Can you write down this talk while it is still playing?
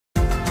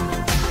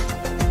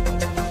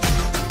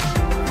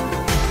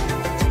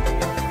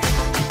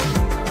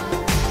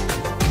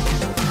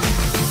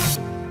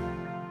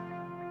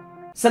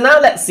So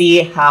now let's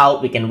see how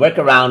we can work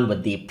around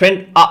with the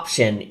print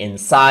option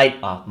inside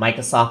of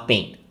Microsoft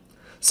Paint.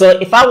 So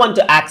if I want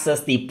to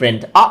access the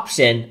print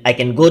option, I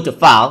can go to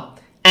File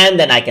and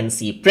then I can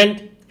see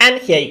Print, and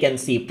here you can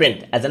see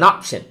Print as an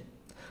option.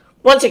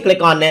 Once you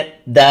click on it,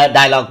 the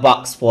dialog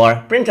box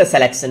for printer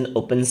selection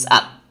opens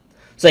up.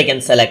 So you can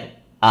select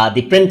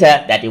the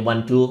printer that you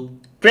want to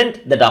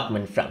print the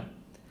document from.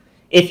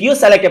 If you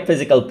select a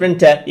physical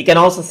printer, you can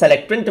also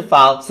select Print to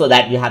File so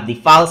that you have the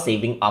file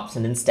saving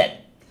option instead.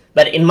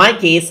 But in my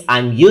case,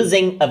 I'm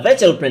using a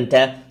virtual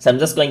printer, so I'm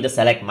just going to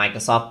select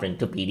Microsoft Print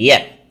to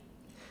PDF.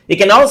 You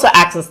can also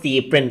access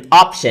the print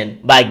option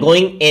by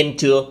going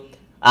into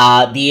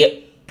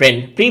the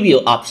print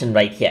preview option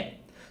right here.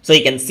 So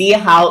you can see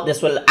how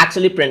this will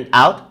actually print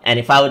out, and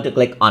if I were to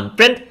click on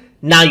print,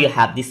 now you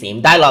have the same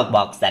dialog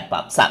box that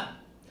pops up.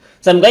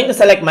 So I'm going to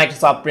select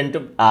Microsoft Print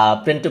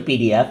to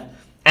PDF,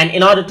 and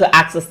in order to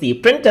access the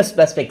printer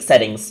specific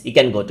settings, you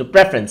can go to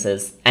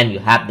Preferences and you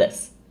have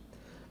this.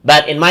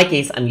 But in my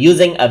case, I'm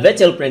using a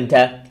virtual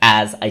printer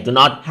as I do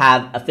not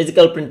have a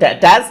physical printer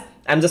attached.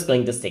 I'm just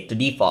going to stick to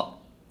default.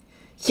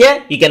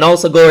 Here, you can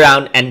also go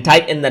around and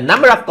type in the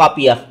number of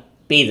copy of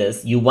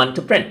pages you want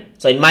to print.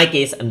 So in my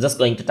case, I'm just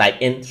going to type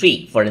in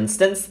 3, for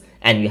instance,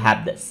 and you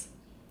have this.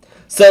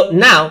 So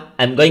now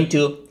I'm going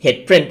to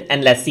hit print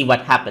and let's see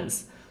what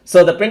happens.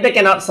 So the printer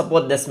cannot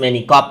support this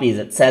many copies.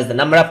 It says the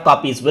number of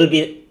copies will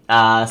be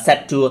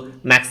set to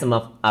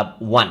maximum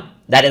of 1.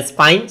 That is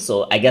fine.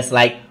 So I guess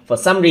like for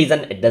some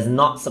reason it does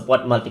not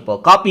support multiple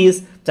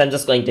copies. So I'm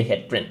just going to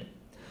hit print.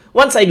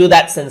 Once I do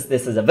that, since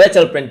this is a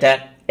virtual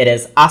printer, it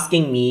is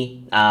asking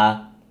me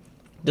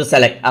to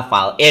select a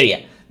file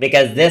area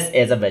because this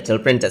is a virtual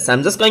printer. So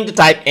I'm just going to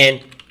type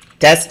in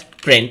test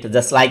print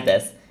just like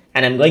this,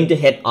 and I'm going to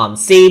hit on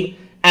save.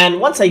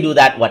 And once I do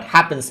that, what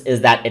happens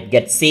is that it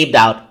gets saved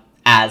out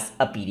as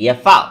a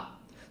PDF file.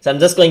 So I'm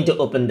just going to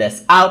open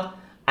this out,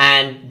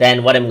 and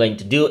then what I'm going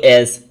to do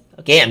is,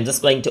 okay, I'm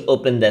just going to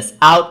open this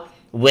out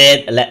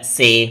with, let's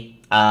say,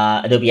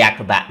 Adobe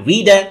Acrobat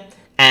Reader,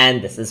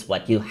 and this is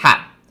what you have.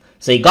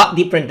 So you got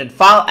the printed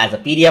file as a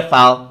PDF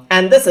file,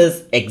 and this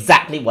is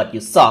exactly what you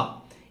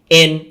saw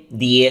in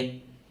the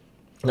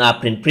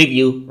print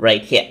preview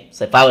right here.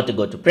 So if I were to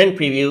go to print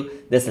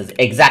preview, this is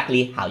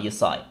exactly how you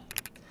saw it.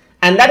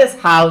 And that is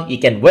how you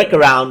can work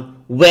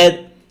around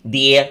with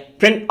the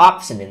print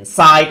option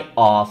inside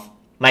of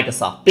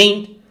Microsoft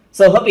Paint.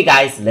 So hope you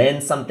guys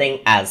learned something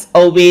as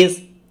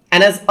always.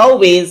 And as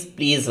always,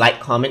 please like,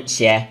 comment,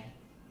 share,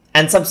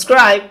 and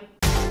subscribe.